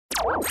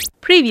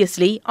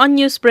Previously on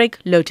Newsbreak,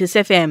 Lotus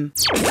FM.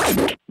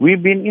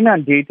 We've been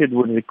inundated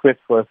with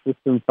requests for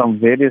assistance from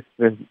various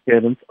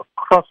parents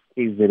across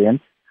KZN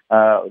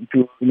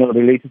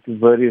related to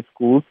various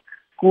schools.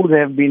 Schools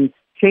have been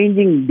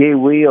changing their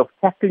way of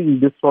tackling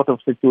this sort of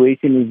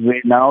situation, is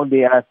where now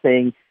they are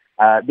saying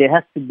there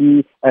has to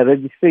be a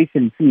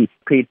registration fee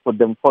paid for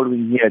them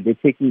following year. They're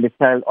taking the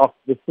child off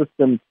the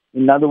system.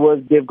 In other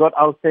words, they've got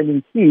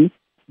outstanding fees.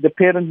 The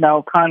parent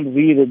now can't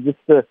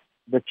re-register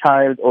the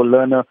child or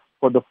learner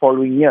for the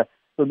following year.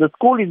 So the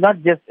school is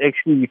not just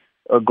actually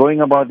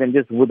going about and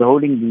just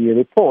withholding the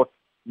report.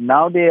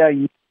 Now they are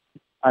using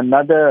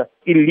another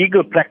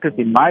illegal practice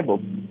in my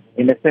book,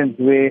 in a sense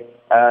where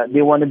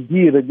they want to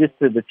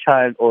de-register the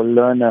child or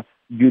learner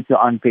due to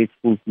unpaid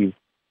school fees.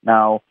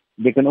 Now,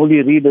 they can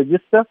only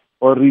re-register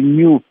or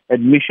renew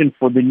admission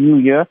for the new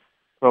year,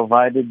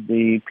 provided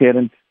the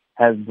parent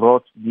has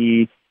brought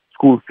the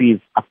school fees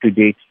up to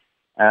date,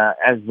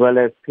 as well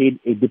as paid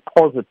a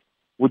deposit,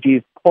 which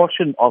is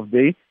portion of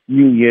the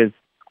new year's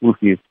school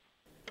fees.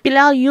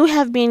 Bilal, you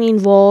have been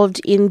involved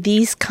in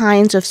these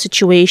kinds of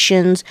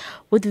situations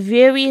with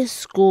various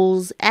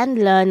schools and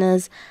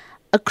learners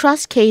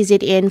across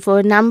KZN for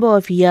a number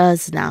of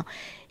years now.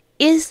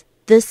 Is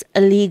this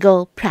a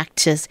legal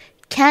practice?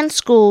 Can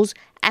schools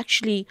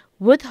actually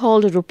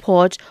withhold a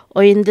report,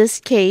 or in this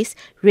case,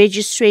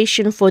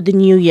 registration for the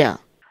new year?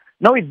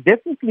 No, it's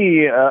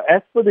definitely,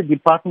 as per the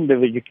Department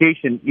of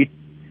Education,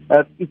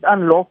 it's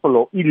unlawful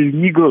or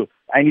illegal,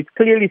 and it's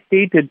clearly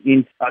stated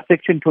in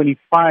Section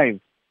 25,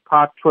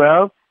 Part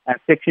 12, and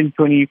Section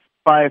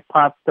 25,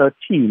 Part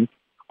 13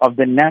 of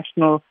the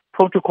National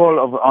Protocol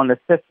on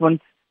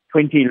Assessment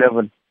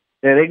 2011.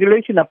 The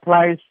regulation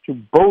applies to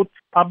both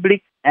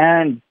public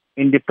and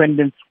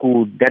independent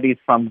schools, that is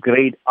from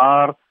grade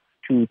R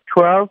to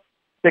 12.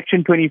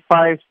 Section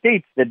 25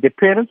 states that the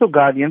parents or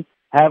guardians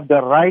have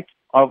the right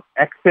of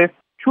access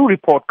to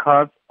report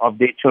cards of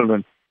their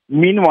children.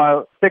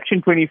 Meanwhile,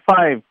 Section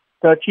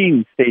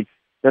 25(13) states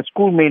the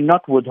school may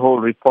not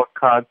withhold report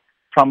cards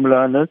from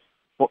learners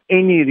for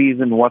any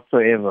reason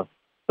whatsoever.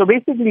 So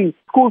basically,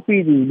 school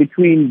fees is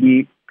between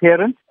the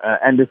parent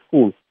and the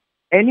school.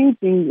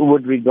 Anything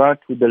with regard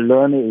to the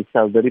learner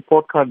itself, the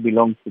report card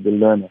belongs to the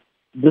learner.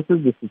 This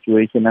is the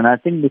situation, and I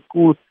think the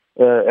schools,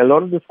 a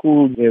lot of the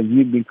schools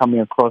we've been coming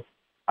across,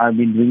 have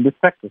been doing this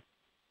practice.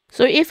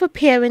 So if a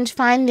parent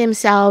finds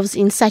themselves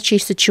in such a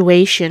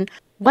situation,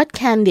 what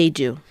can they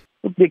do?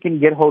 They can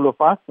get hold of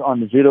us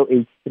on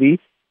 083-786-4621,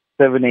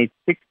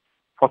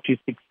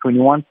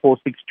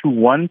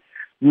 4621.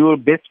 We will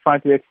best try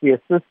to actually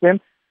assist them.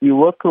 We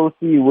work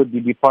closely with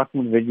the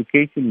Department of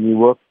Education. We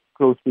work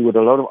closely with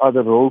a lot of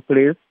other role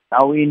players.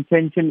 Our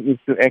intention is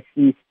to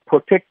actually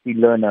protect the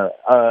learner,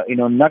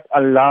 not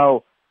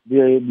allow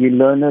the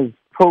learner's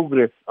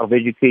progress of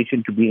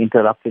education to be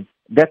interrupted.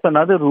 That's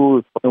another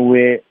rule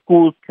where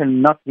schools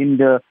cannot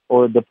hinder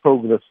the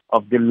progress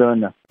of the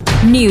learner.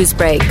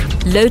 Newsbreak,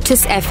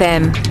 Lotus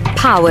FM,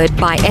 powered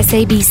by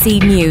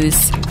SABC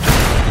News.